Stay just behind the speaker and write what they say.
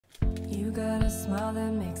smile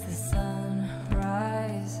that makes the sun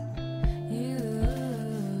rise. You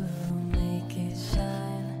make it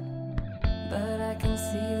shine, but I can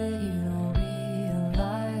see that you don't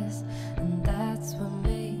realize, and that's what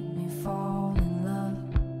made me fall in love.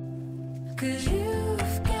 'Cause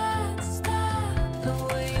you've got style, the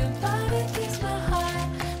way your body keeps my heart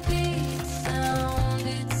beat sound.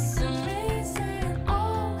 It's amazing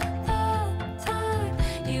all the time.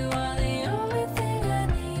 You are the only thing I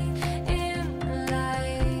need in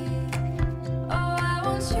life. Oh, I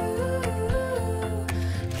want you.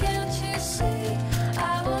 Can't you see?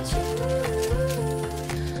 I want you.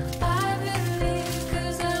 I believe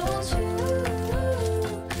 'cause I want you.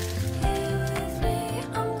 Here with me,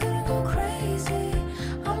 I'm gonna go crazy.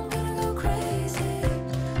 I'm gonna go crazy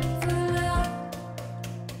for love.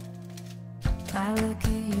 I look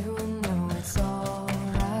at you and know it's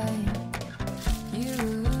alright. You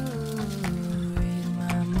read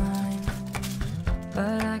my mind,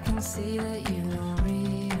 but I can see that you don't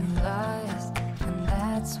realize, and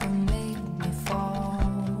that's what made me fall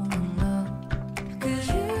in love. 'Cause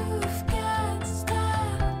you've got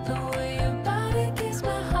style, the way your body keeps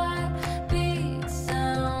my heart beat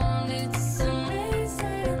sound. It's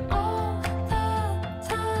amazing all the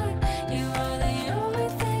time. You are the only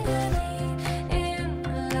thing I need in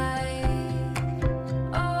life.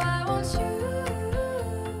 Oh, I want you.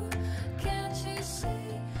 Can't you see?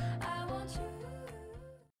 I want you.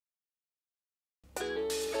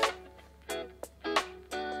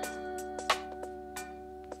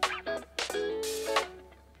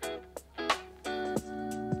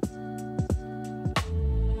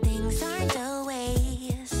 Things aren't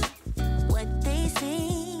always what they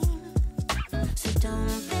seem, so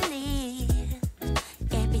don't believe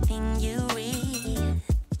everything you read.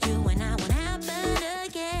 You and I won't happen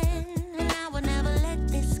again, and I will never let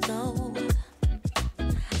this go.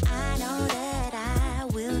 I know that I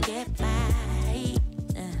will get by.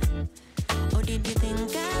 Or did you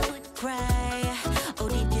think I would cry? Or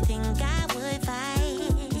did you think I would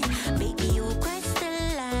fight? Baby, you crossed the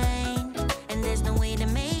line, and there's no way to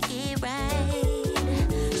make it right.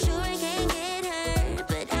 Sure, I can get hurt,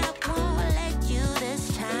 but I won't let you this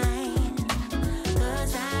time.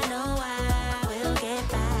 'Cause I know I will get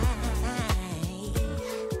by.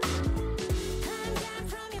 Climb down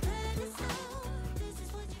from your pedestal. This is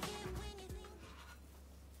what you get when you think.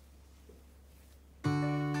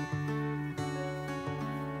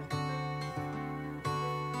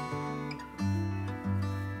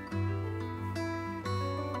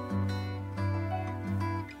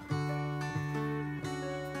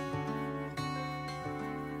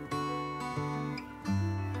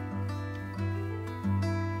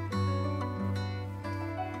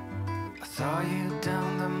 I saw you down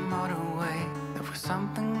the motorway. There was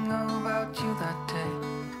something about you that day.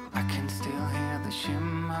 I can still hear the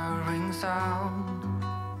shimmering sound.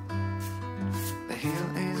 The hill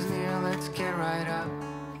is near, let's get right up.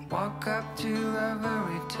 Walk up to the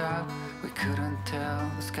very top. We couldn't tell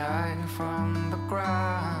the sky from the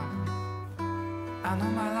ground. I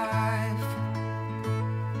know my life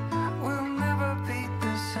will never be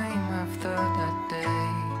the same after that day.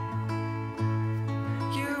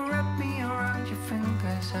 You wrap me around your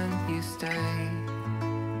fingers and you stay.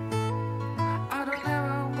 I don't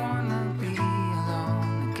ever wanna be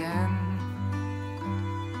alone again.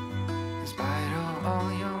 In spite of all,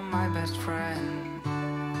 you're my best friend.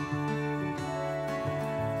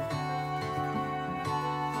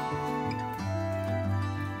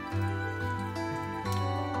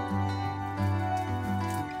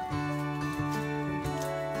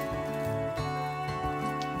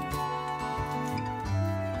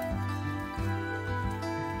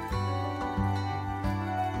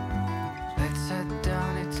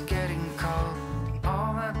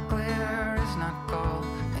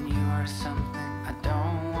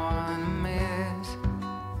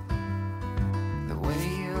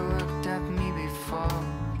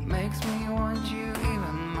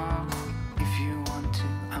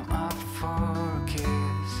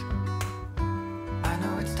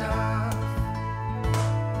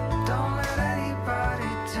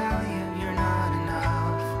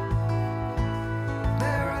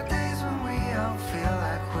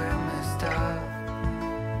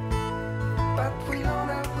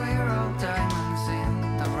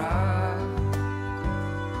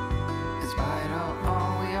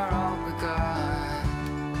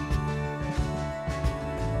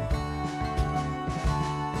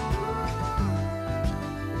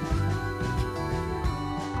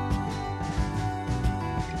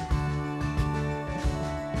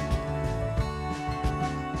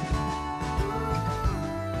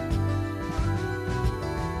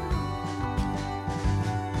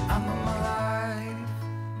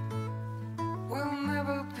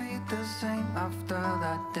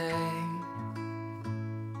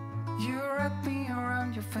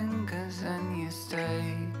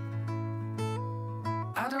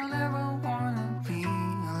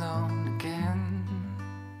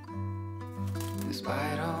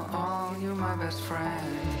 best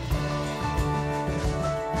friend.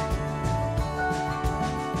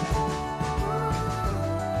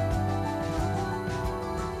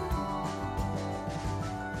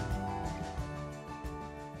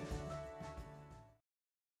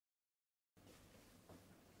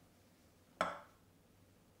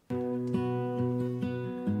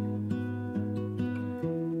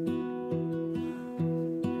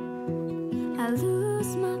 I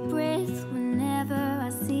lose my breath whenever I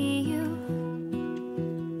see you.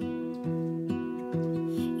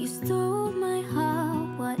 You stole my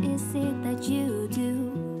heart, what is it that you do?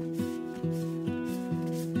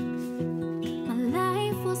 My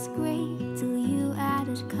life was great till you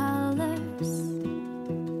added colors.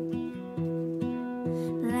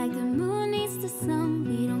 Like the moon needs the sun,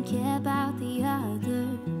 we don't care about the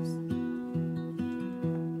others.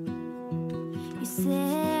 You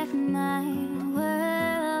set my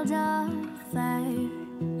world on fire.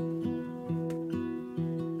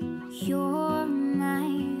 You're my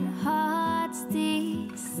heart's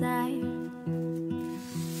desire.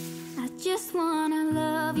 I just wanna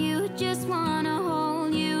love you, just wanna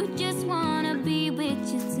hold you, just wanna be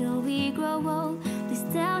with you till we grow old. Please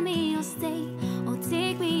tell me you'll stay or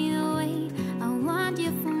take me away. I want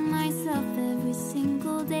you for myself every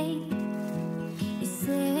single day. You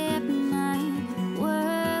set my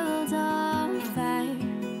world on fire.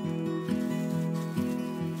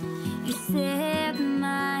 You set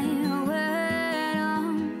my world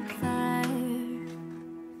on fire.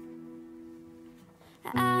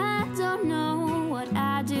 I don't know what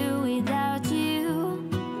I'd do without you.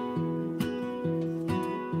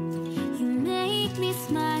 You make me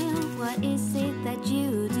smile, what is it that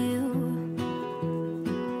you do?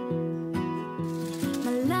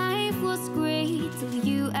 My life was great till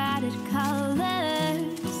you added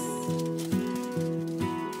colors.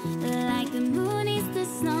 Like the moon is the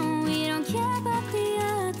snow, we don't care about the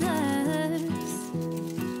others.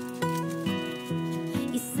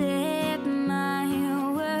 You set my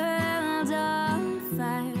world on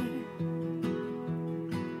fire.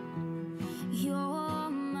 You're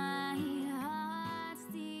my heart's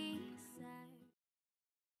desire.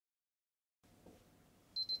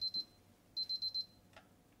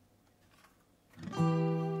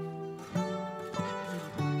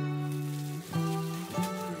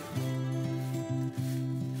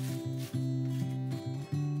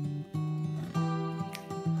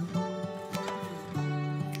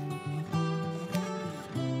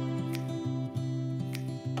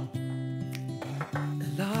 A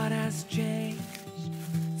lot has changed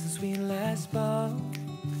since we last spoke.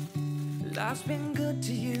 Life's been good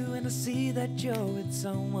to you, and I see that you're with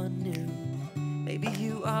someone new. Maybe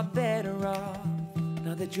you are better off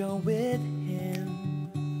now that you're with him.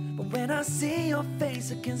 But when I see your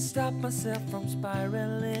face, I can't stop myself from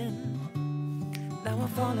spiraling. Now I'm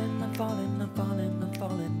falling, I'm falling, I'm falling, I'm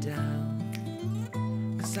falling down.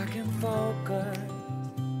 'Cause I can focus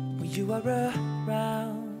when you are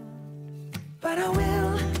around. But I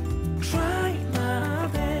will try my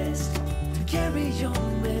best to carry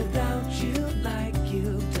on without you like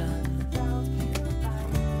you've done.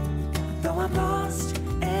 Though I'm lost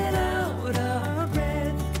and out of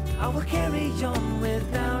breath, I will carry on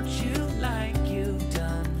without you like you've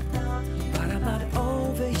done. But I'm not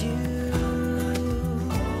over you.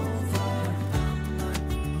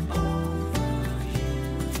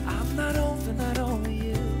 I'm not over, not over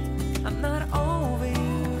you. I'm not over you.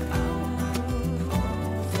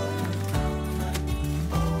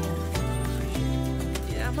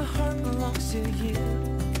 My heart belongs to you.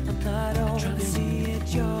 I'm not over. I'm trying to see it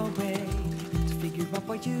your way, to figure out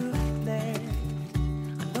why you left.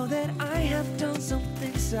 I know that I have done some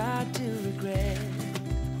things I do regret,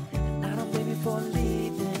 and I don't blame you for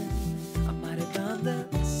leaving. I might have done the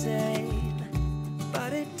same,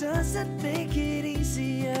 but it doesn't make it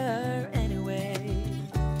easier anyway.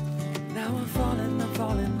 Now I'm falling, I'm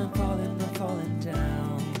falling, I'm falling, I'm falling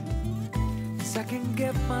down. 'Cause I can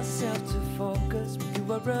get myself to focus when you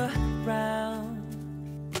are around.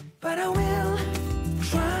 But I will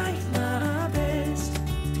try my best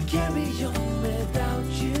to carry on without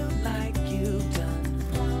you like you've done.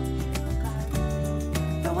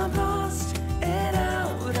 Though I'm lost and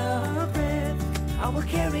out of breath, I will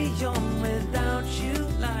carry on without you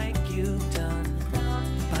like you've done.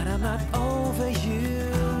 But I'm not over you.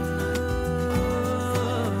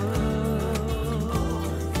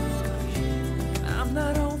 I'm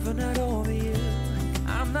not over, not over you.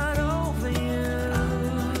 I'm not over you.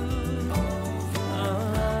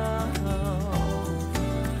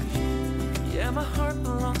 Yeah, my heart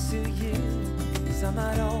belongs to you, 'cause I'm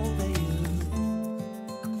not over you.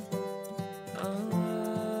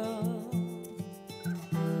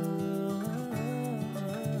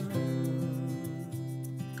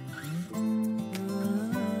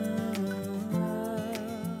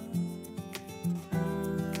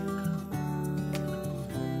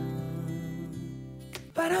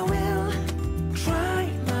 but I will try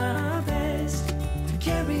my best to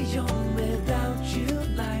carry on without you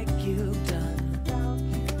like you've done.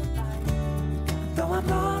 Though I'm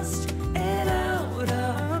lost and out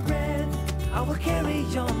of breath, I will carry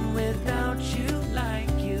on without you like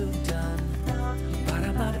you've done. But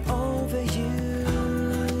I'm not over you.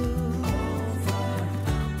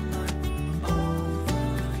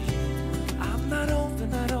 I'm not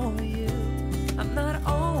over you. I'm not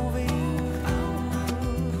over you.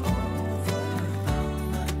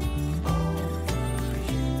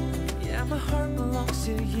 Yeah, my heart belongs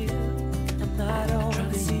to you. I'm not over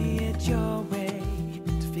trying to see it your way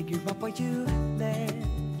to figure out why you left.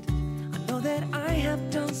 I know that I have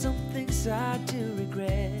done some things I do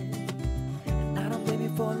regret, and I don't blame you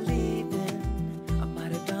for leaving. I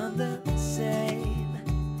might have done the same,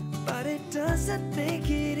 but it doesn't make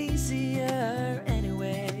it easier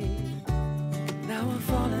anyway. Now I'm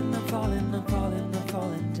falling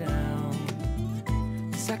down,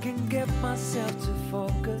 'cause I can get myself to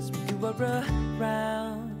focus when you are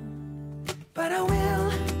around. But I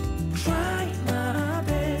will try my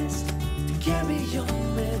best to carry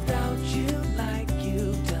on without you like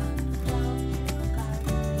you've done.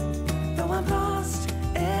 Though I'm lost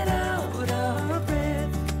and out of breath,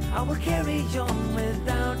 I will carry on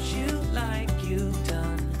without you like you've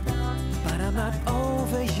done. But I'm not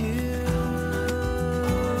over you.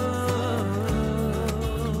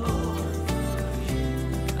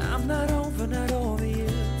 I'm not over you.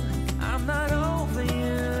 I'm not over you.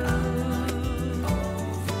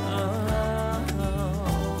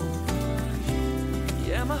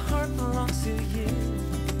 Yeah, my heart belongs to you,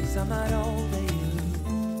 'cause I'm not over you.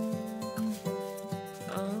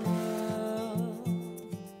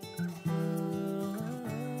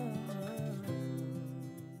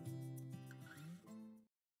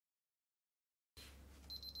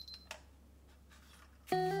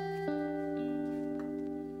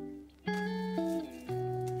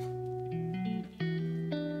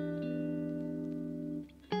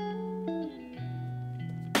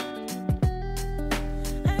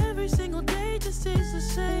 Every single day just tastes the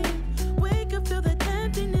same. Wake up, feel that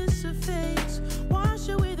emptiness of face. Wash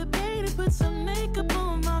away the pain and put some makeup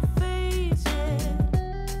on my face. Yeah.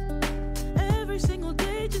 Every single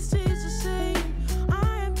day just tastes the same.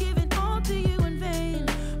 I am giving all to you in vain,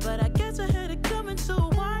 but I guess I had it coming, so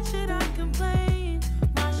why should I complain?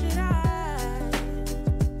 Why should I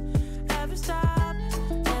ever stop?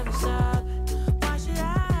 Ever stop? Why should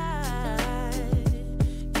I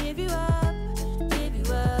give you up? Give you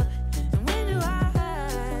up? And when do I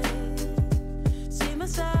see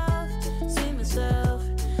myself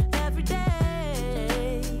every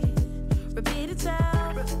day? Repeat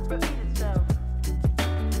itself. Repeat itself.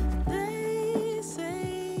 They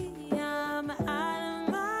say I'm out of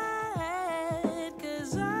my head,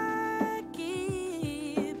 'cause I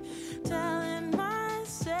keep telling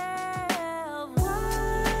myself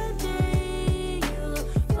one day you'll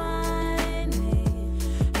find me,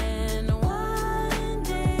 and one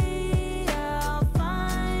day I'll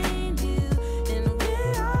find you, and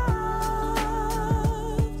we're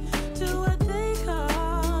off to what they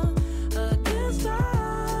call a good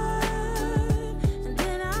start.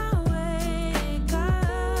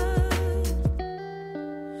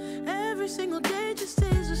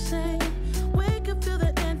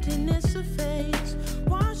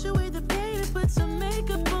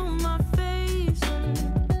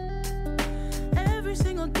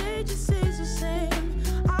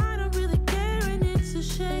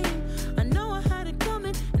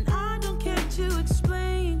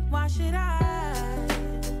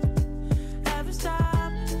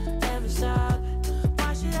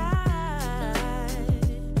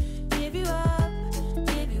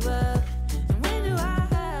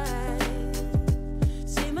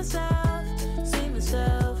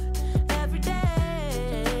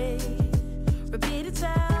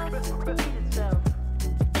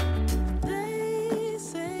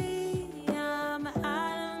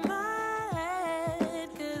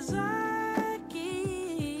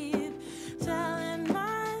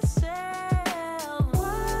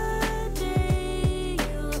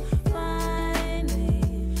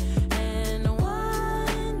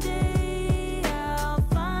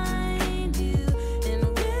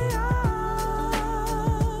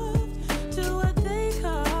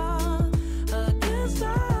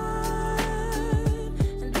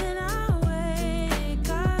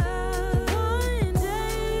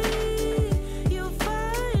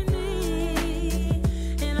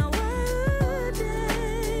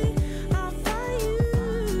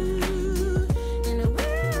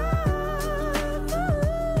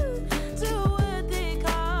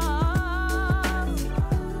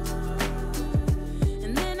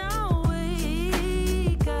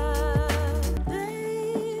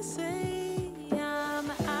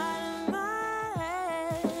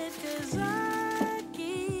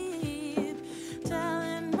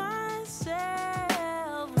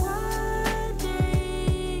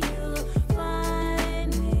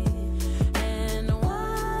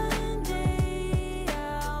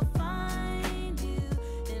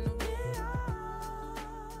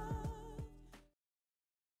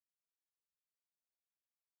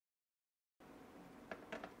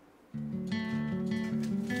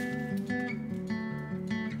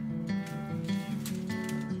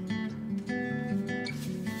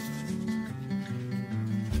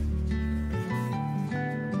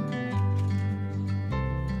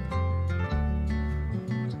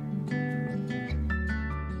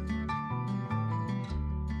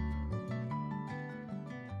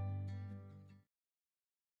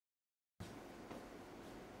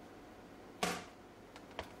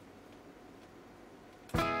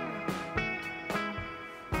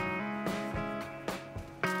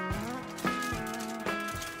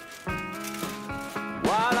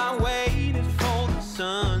 while I waited for the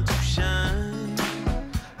sun to shine,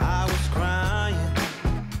 I was crying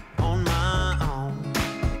on my own.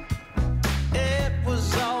 It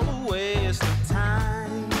was all a waste of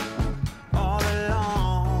time all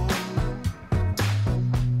along.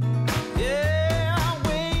 Yeah, I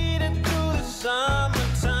waited through the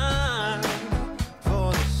summertime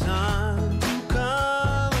for the sun to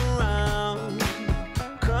come around,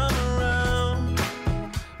 come around,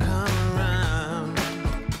 come around,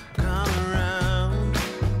 come around.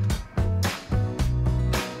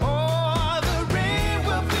 Oh, the rain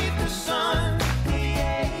will beat the sun,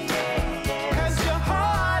 'cause your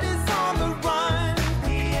heart is on the run.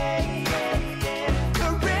 The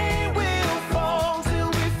rain will fall till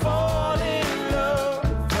we fall in love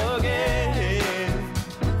again.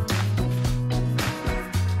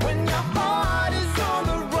 When your heart is on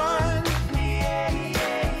the run,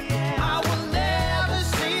 I will never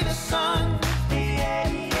see the sun.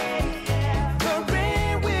 The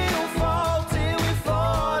rain will fall till we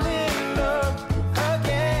fall in love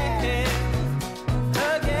again,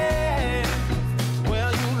 again.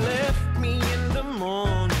 Well, you left me in the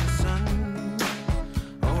morning sun,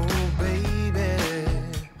 oh baby,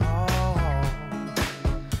 oh.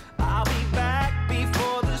 I'll be back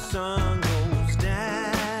before the sun goes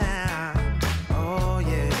down, oh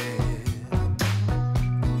yeah.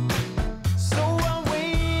 So I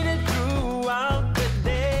waited throughout the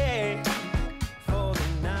day for the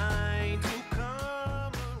night to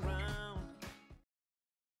come around.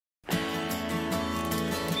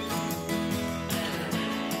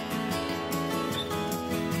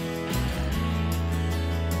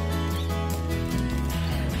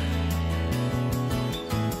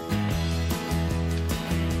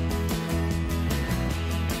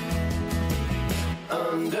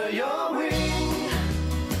 Under your wing,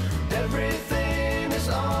 everything is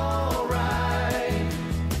alright.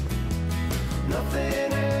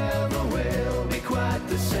 Nothing ever will be quite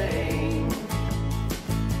the same.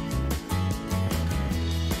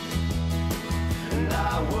 And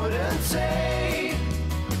I wouldn't say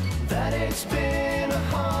that it's been a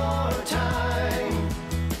hard time.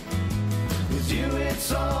 With you,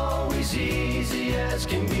 it's always easy as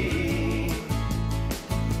can be.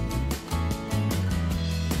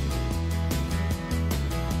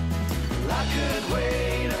 I could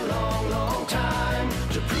wait a long, long time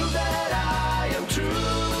to prove that I am true.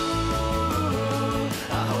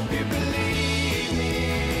 I hope you believe me.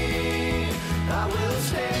 I will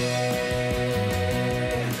stay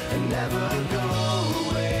and never go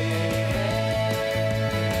away.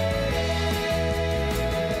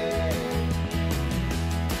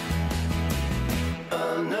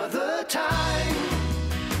 Another time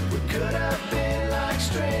we could have been like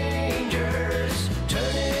strangers,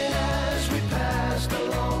 turning as we passed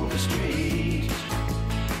along the street.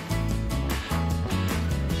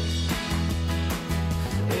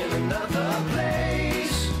 In another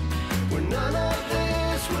place where none of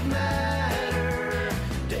this would matter,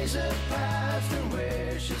 days have passed and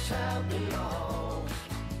wishes have been